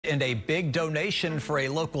And a big donation for a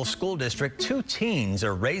local school district. Two teens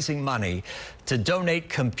are raising money to donate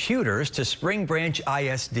computers to Spring Branch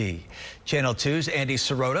ISD. Channel 2's Andy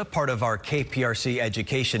Sirota, part of our KPRC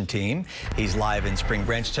education team. He's live in Spring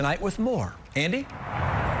Branch tonight with more. Andy?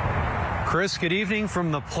 Chris, good evening. From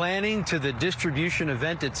the planning to the distribution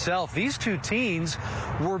event itself, these two teens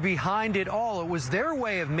were behind it all. It was their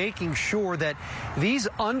way of making sure that these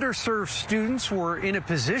underserved students were in a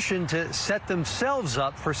position to set themselves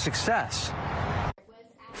up for success.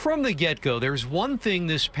 From the get-go, there's one thing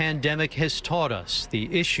this pandemic has taught us: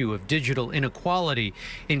 the issue of digital inequality,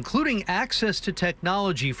 including access to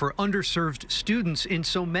technology for underserved students in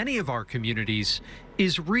so many of our communities,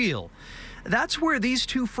 is real. That's where these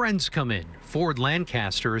two friends come in. Ford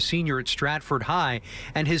Lancaster, a senior at Stratford High,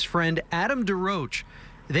 and his friend Adam DeRoche.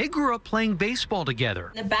 They grew up playing baseball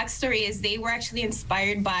together. The backstory is they were actually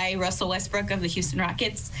inspired by Russell Westbrook of the Houston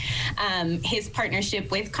Rockets, his partnership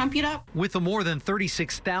with CompuTop. With the more than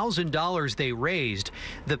 $36,000 they raised,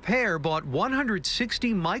 the pair bought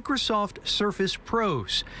 160 Microsoft Surface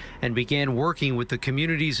Pros and began working with the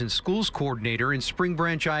Communities and Schools Coordinator in Spring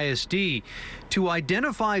Branch ISD to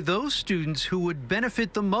identify those students who would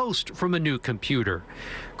benefit the most from a new computer.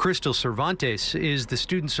 Crystal Cervantes is the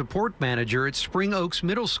student support manager at Spring Oaks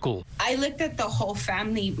Middle School. I looked at the whole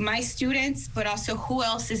family, my students, but also who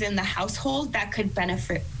else is in the household that could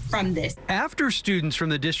benefit from this. After students from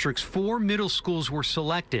the district's 4 middle schools were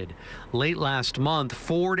selected, late last month,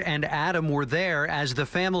 Ford and Adam were there as the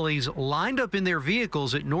families lined up in their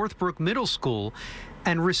vehicles at Northbrook Middle School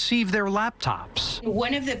and received their laptops.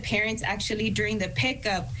 One of the parents actually during the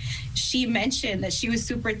pickup, she mentioned that she was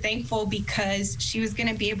super thankful because she was going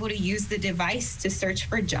to be able to use the device to search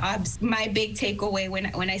for jobs. My big takeaway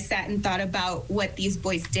when I sat and thought about what these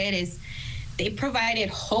boys did is they provided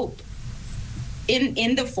hope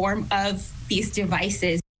in the form of these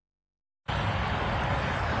devices.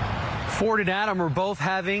 Ford and Adam are both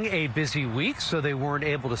having a busy week, so they weren't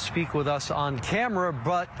able to speak with us on camera,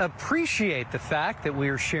 but appreciate the fact that we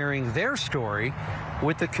are sharing their story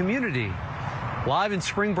with the community. Live in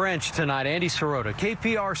Spring Branch tonight, Andy Sirota,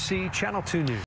 KPRC Channel 2 News.